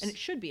 of course. And it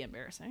should be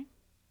embarrassing.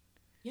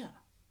 Yeah.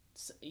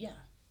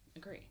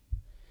 Agree.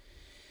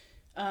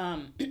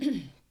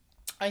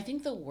 I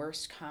think the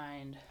worst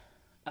kind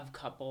of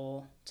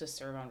couple to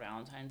serve on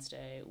Valentine's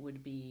Day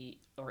would be,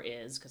 or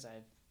is, because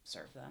I've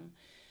served them,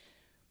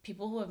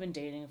 people who have been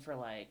dating for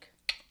like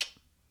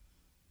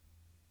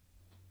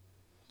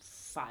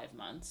 5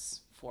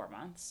 months, 4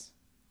 months,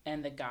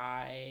 and the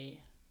guy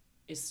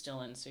is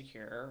still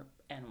insecure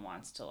and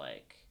wants to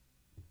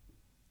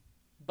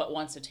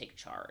take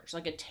charge.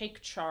 Like a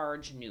take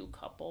charge new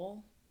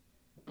couple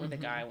where the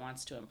guy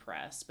wants to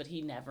impress, but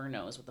he never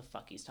knows what the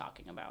fuck he's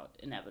talking about,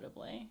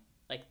 inevitably.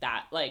 Like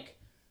that, like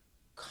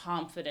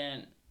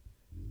confident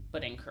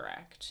but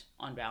incorrect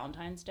on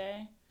Valentine's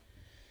Day.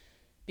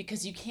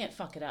 because you can't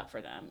fuck it up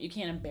for them. You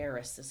can't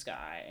embarrass this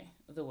guy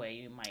the way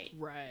you might.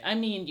 Right. I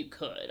mean, you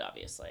could,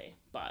 obviously,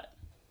 but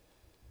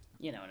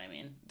you know what I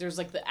mean? There's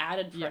like the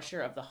added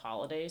pressure of the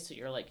holidays, so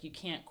you're like, you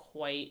can't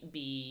quite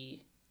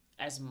be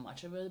as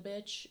much of a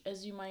bitch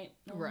as you might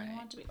normally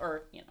want to be.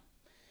 Or, you know,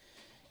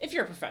 if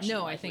you're a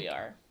professional like we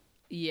are.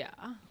 Yeah,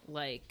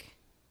 like,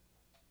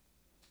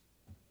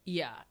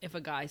 yeah, if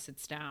a guy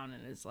sits down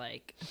and is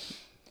like,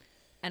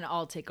 and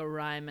I'll take a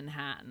rye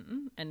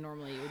Manhattan, and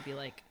normally it would be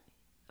like,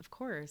 of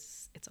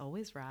course, it's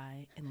always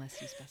rye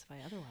unless you specify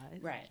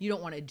otherwise. Right. You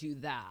don't want to do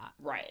that.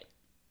 Right.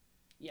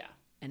 Yeah.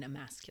 And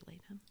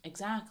emasculate him.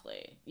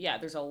 Exactly. Yeah,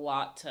 there's a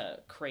lot to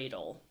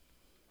cradle.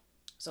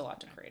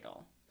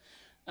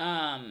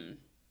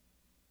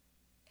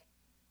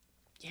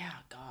 Yeah,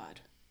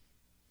 God.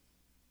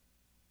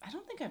 I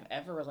don't think I've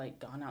ever, like,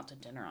 gone out to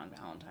dinner on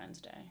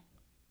Valentine's Day.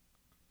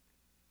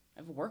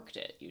 I've worked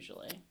it,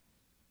 usually.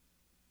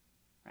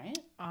 Right?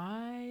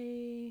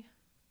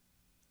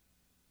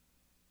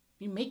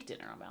 You make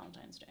dinner on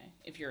Valentine's Day,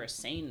 if you're a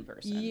sane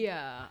person.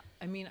 Yeah.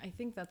 I mean, I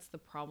think that's the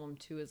problem,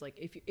 too, is, like,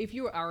 if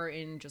you are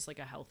in just, like,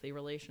 a healthy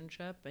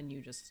relationship and you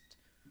just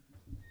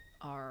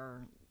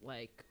are,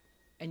 like,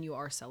 and you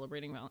are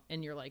celebrating,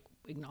 and you're, like,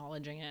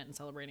 acknowledging it and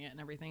celebrating it and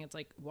everything, it's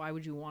like, why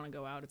would you want to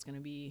go out? It's going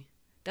to be...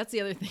 That's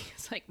the other thing.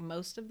 It's like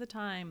most of the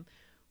time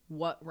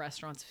what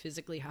restaurants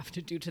physically have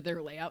to do to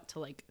their layout to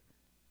like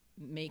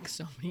make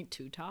so many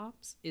two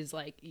tops is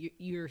like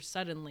you're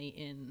suddenly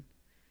in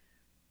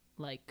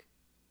like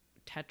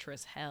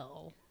Tetris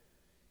hell.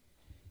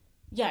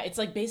 Yeah, it's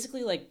like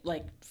basically like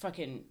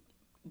fucking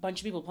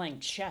bunch of people playing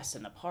chess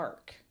in the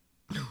park.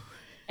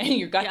 And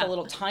you've got the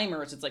little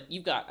timers. It's like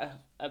you've got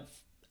a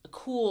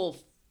cool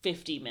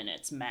 50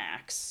 minutes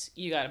max.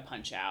 You got to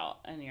punch out,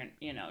 and you're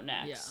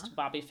next. Yeah.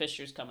 Bobby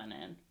Fischer's coming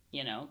in.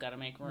 Got to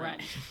make room.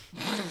 Right.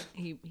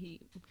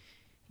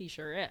 he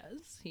sure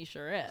is. He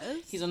sure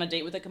is. He's on a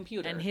date with a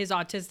computer, and his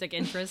autistic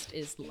interest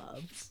is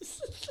love.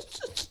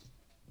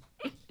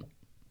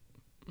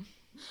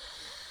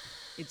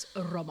 It's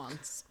a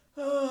romance.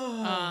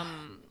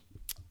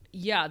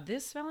 Yeah,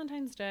 this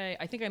Valentine's Day,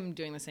 I think I'm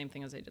doing the same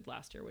thing as I did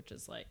last year, which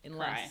is like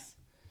unless. Cry.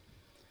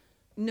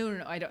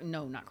 No, I don't.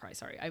 No, not cry.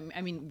 Sorry,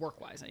 I mean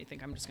work-wise. I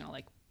think I'm just gonna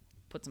like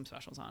put some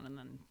specials on and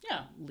then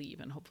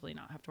leave and hopefully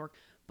not have to work.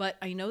 But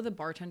I know the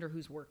bartender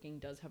who's working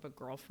does have a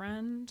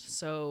girlfriend,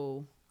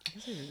 so I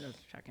guess I should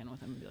just check in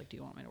with him and be like, "Do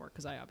you want me to work?"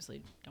 Because I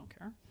obviously don't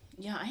care.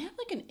 Yeah, I have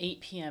like an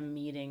 8 p.m.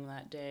 meeting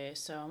that day,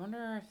 so I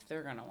wonder if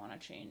they're gonna want to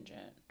change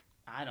it.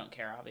 I don't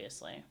care,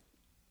 obviously.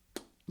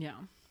 Yeah,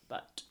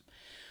 but.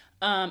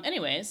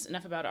 Anyways,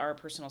 enough about our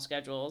personal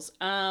schedules.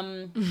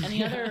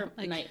 Any other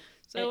night?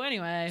 So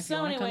anyways,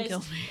 come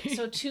kill me.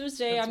 So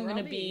Tuesday I'm going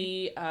to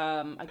be,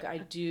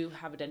 I do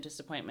have a dentist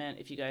appointment.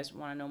 If you guys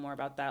want to know more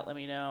about that, let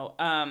me know.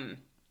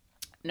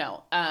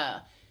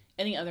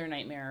 Any other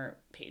nightmare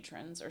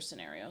patrons or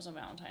scenarios on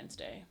Valentine's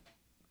Day?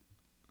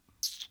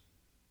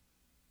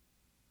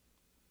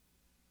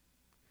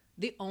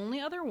 The only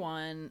other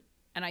one,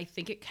 and I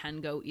think it can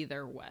go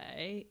either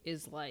way,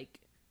 is like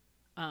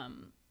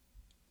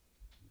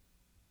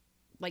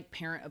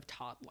parent of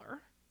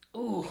toddler.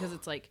 Ooh. Because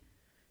it's like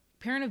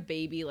parent of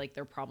baby, like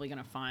they're probably going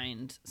to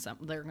find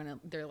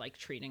they're like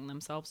treating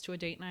themselves to a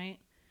date night.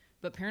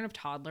 But parent of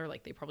toddler,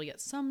 like they probably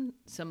get some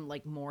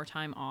like more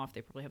time off.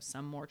 They probably have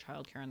some more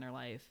childcare in their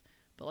life.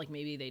 But like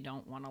maybe they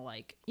don't want to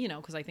like,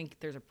 because I think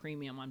there's a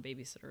premium on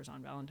babysitters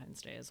on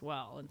Valentine's Day as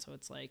well. And so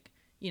it's like,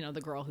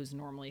 the girl who's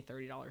normally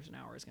 $30 an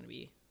hour is going to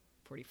be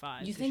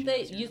 $45. You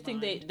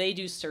think they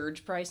do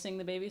surge pricing,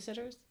 the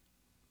babysitters?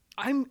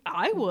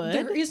 I would.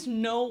 There is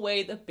no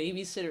way the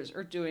babysitters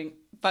are doing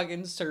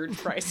fucking surge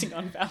pricing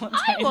on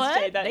Valentine's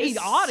Day. That is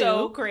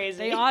so crazy.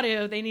 They ought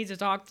to. They need to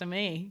talk to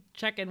me.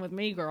 Check in with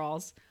me,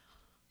 girls.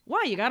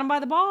 Why? You got them by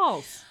the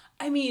balls.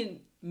 I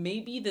mean,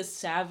 maybe the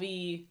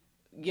savvy,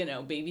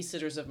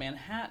 babysitters of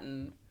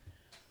Manhattan.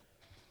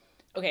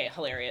 Okay,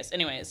 hilarious.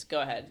 Anyways,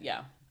 go ahead.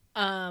 Yeah.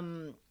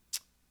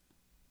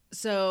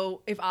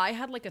 So if I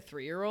had like a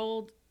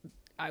 3-year-old,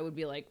 I would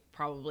be like,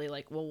 probably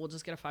like, well, we'll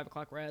just get a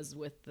 5:00 res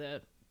with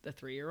the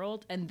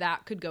 3-year-old, and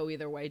that could go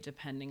either way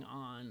depending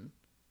on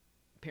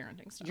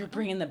parenting style. You're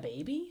bringing the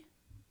baby?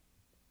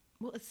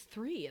 Well, it's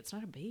 3. It's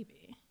not a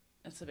baby.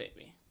 It's a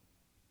baby.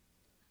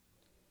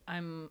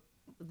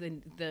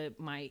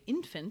 My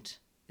infant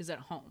is at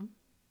home.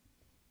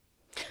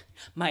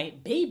 My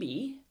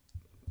baby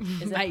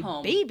is at home.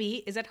 My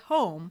baby is at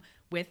home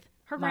with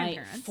her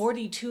grandparents. My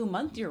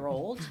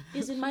 42-month-old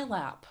is in my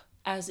lap,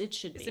 as it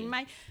should be. It's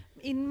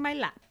in my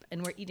lap,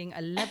 and we're eating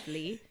a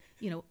lovely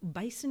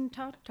bison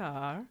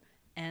tartare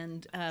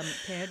and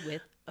paired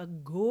with a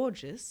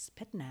gorgeous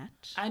pet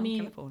nat from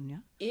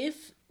California.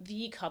 If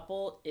the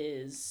couple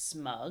is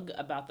smug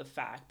about the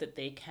fact that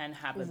they can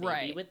have a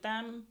baby with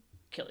them,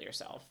 kill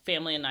yourself.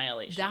 Family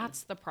annihilation.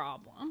 That's the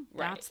problem.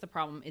 Right. That's the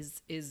problem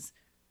is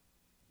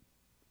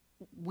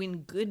when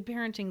good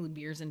parenting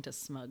veers into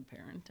smug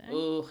parenting.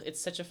 Ooh,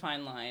 it's such a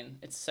fine line.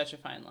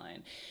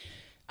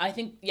 I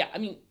think,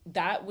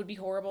 that would be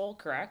horrible,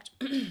 correct?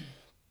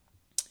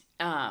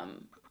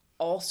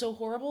 also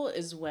horrible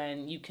is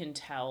when you can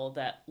tell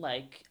that,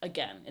 like,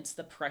 again, it's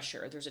the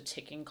pressure. There's a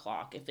ticking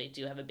clock. If they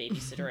do have a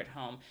babysitter at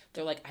home,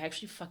 they're like, I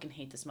actually fucking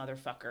hate this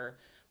motherfucker,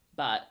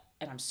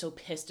 and I'm so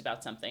pissed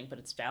about something, but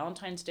it's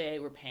Valentine's Day.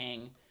 We're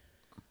paying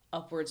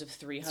upwards of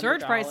 $300.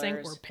 Surge pricing.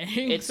 We're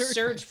paying. It's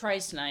surge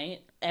price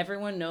night.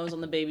 Everyone knows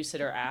on the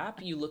babysitter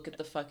app. You look at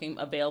the fucking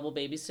available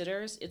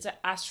babysitters. It's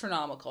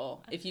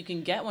astronomical. If you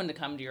can get one to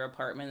come to your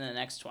apartment in the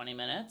next 20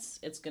 minutes,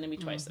 it's going to be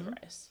twice the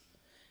price.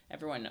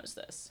 Everyone knows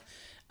this.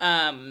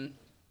 And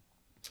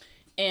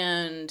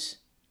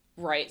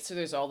right, so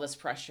there's all this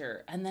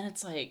pressure, and then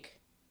it's like,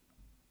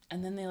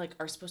 and then they like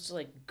are supposed to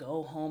like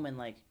go home and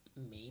like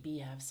maybe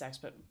have sex,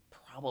 but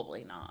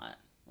probably not,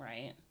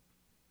 right?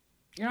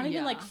 You're not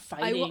even like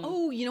fighting.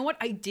 You know what?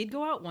 I did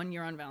go out one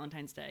year on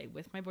Valentine's Day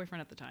with my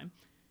boyfriend at the time,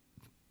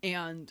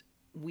 and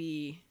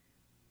we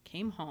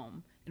came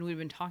home and we'd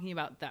been talking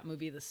about that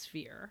movie, The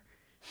Sphere,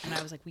 and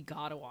I was like, we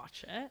gotta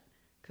watch it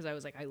because I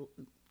was like,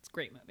 it's a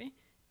great movie,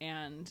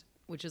 and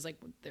which is like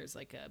there's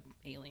like a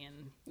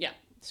alien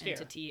sphere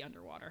entity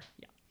underwater,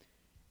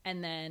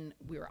 and then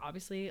we were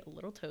obviously a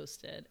little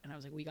toasted, and I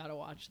was like, we gotta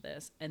watch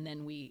this, and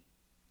then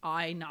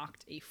I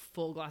knocked a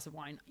full glass of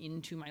wine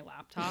into my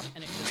laptop,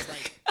 and it just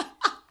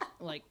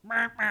like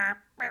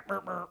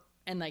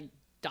and like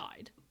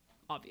died,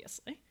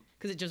 obviously,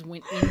 because it just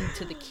went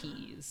into the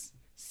keys,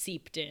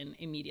 seeped in,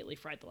 immediately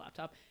fried the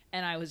laptop,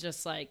 and I was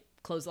just like,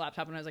 closed the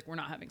laptop, and I was like, we're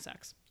not having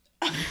sex.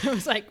 I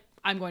was like,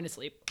 I'm going to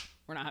sleep.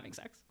 We're not having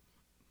sex.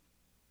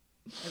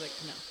 I was like,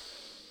 no.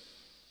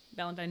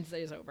 Valentine's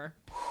Day is over.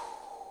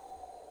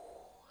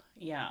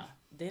 Yeah.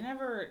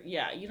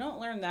 You don't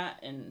learn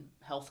that in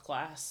health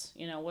class.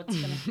 You know, what's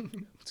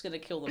gonna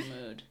kill the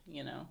mood,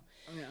 you know?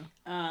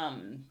 Yeah.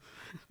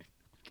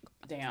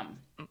 Damn.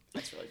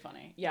 That's really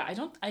funny. Yeah,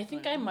 I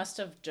think I must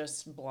have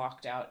just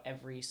blocked out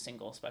every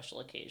single special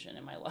occasion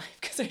in my life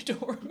because I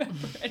don't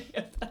remember any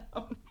of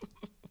them.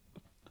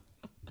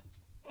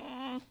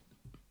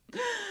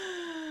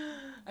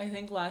 I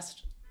think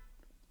last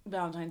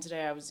Valentine's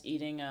Day I was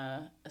eating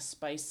a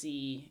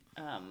spicy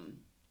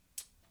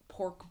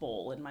pork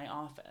bowl in my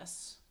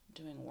office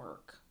doing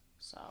work.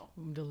 So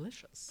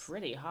delicious.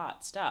 Pretty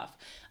hot stuff.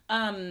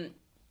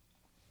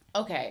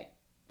 Okay,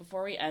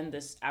 before we end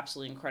this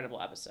absolutely incredible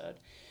episode,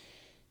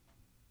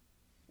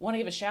 want to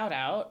give a shout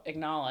out,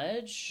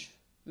 acknowledge,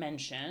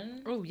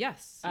 mention. Oh,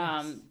 yes.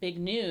 Big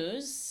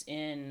news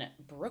in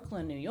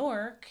Brooklyn, New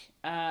York.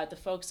 The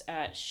folks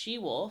at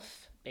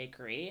She-Wolf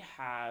Bakery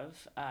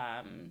have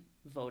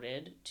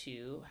voted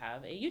to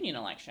have a union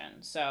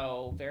election.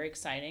 So very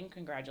exciting.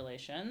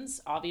 Congratulations.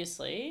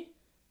 Obviously,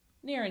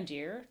 near and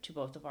dear to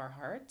both of our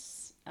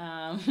hearts.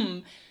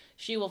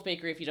 She-Wolf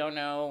Bakery, if you don't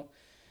know,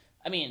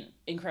 I mean,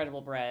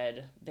 incredible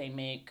bread. They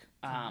make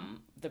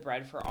the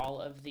bread for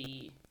all of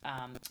the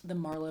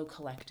Marlowe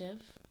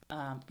Collective.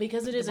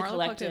 Because it is a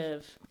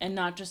collective and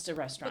not just a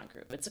restaurant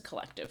group. It's a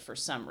collective for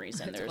some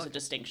reason. There's a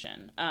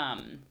distinction.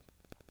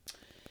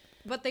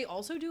 But they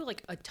also do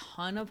like a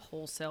ton of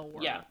wholesale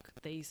work. Yeah.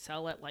 They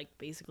sell at like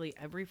basically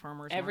every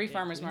farmer's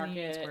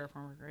market. Square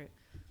farmer market.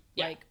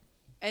 Yeah. Like,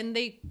 and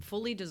they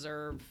fully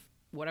deserve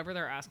whatever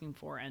they're asking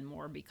for and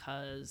more,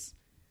 because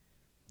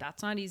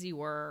that's not easy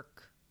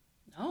work.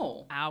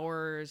 No.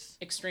 Hours.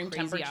 Extreme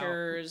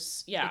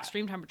temperatures. Yeah.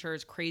 Extreme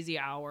temperatures, crazy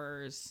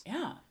hours.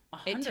 Yeah. 100%.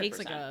 It takes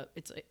like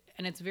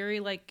and it's very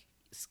like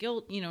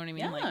skilled, you know what I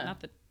mean? Yeah. Like, not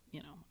that,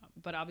 you know,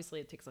 but obviously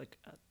it takes like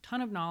a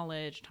ton of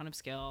knowledge, ton of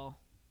skill.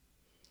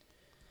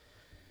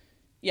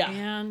 Yeah.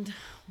 And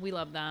we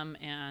love them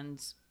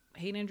and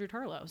hate Andrew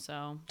Tarlow,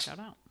 so shout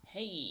out.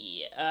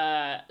 Hey,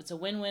 it's a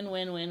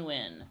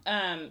win-win-win-win-win.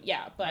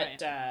 Yeah,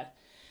 but right.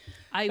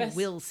 I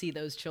will see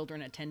those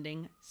children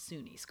attending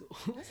SUNY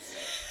schools.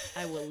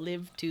 I will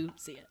live to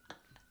see it.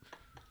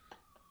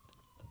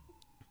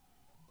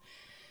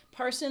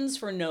 Parsons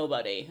for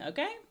nobody,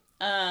 okay?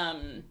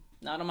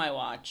 Not on my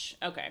watch.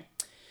 Okay.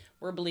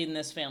 We're bleeding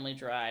this family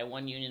dry,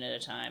 one union at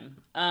a time.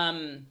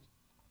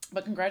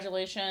 But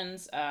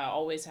congratulations.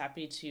 Always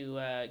happy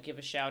to give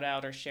a shout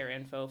out or share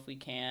info if we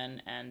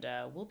can. And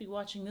we'll be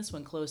watching this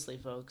one closely,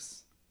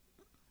 folks.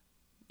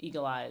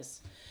 Eagle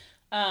eyes.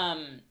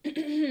 And,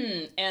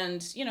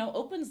 you know,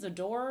 opens the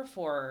door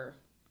for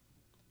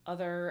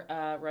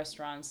other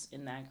restaurants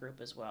in that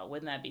group as well.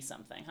 Wouldn't that be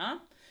something, huh?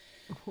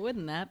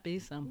 Wouldn't that be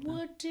something?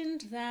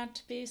 Wouldn't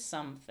that be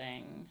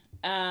something?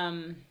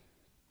 All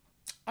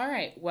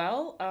right.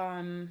 Well,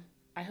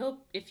 I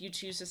hope if you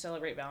choose to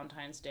celebrate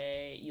Valentine's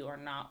Day, you are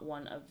not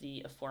one of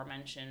the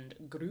aforementioned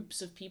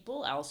groups of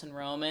people. Allison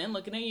Roman,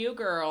 looking at you,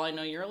 girl. I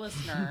know you're a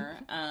listener.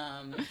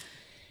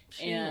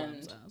 She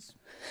loves us.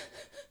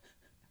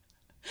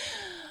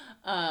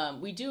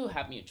 We do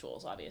have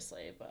mutuals,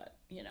 obviously, but,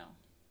 you know,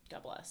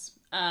 God bless.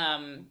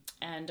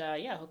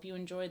 Yeah, hope you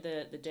enjoyed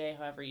the day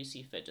however you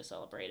see fit to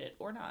celebrate it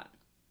or not.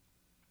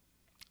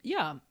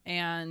 Yeah,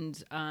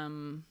 and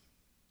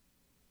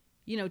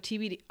you know,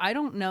 TBD. I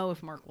don't know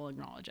if Mark will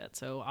acknowledge it,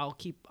 so I'll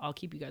keep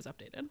you guys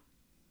updated.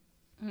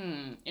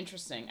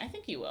 Interesting. I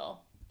think he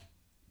will.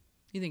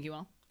 You think he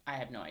will? I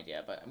have no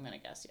idea, but I'm gonna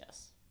guess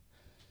yes.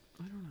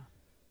 I don't know.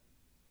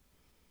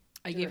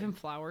 I gave him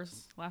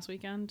flowers last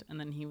weekend, and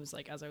then he was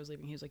like, as I was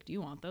leaving, he was like, "Do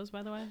you want those,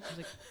 by the way?" I was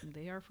like,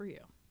 "They are for you."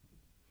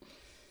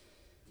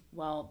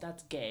 Well,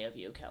 that's gay of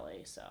you,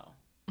 Kelly. So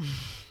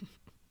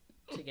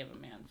to give a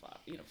man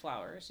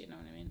flowers, you know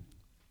what I mean?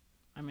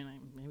 I mean,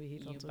 maybe he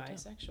felt you so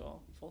bisexual, too.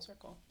 Full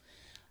circle.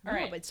 All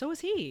right, but so is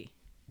he.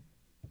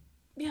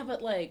 Yeah,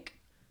 but like,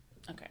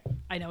 okay.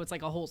 I know it's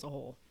like a hole's a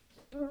hole.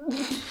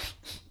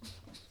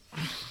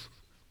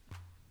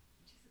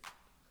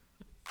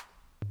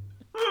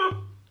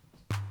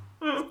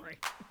 Sorry.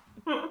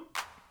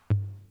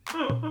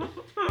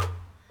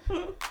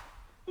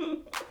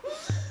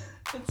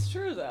 It's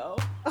true though.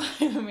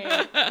 I mean,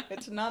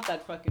 it's not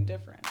that fucking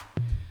different.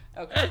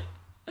 Okay.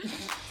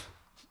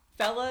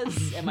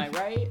 Fellas, am I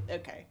right?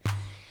 Okay.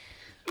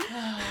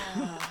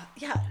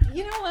 Yeah,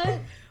 you know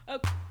what?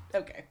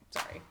 Okay,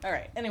 sorry. All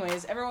right.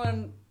 Anyways,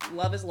 everyone,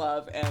 love is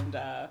love, and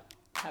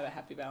have a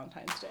happy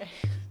Valentine's Day.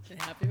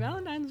 Happy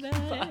Valentine's Day.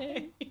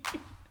 Bye.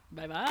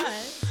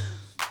 Bye-bye.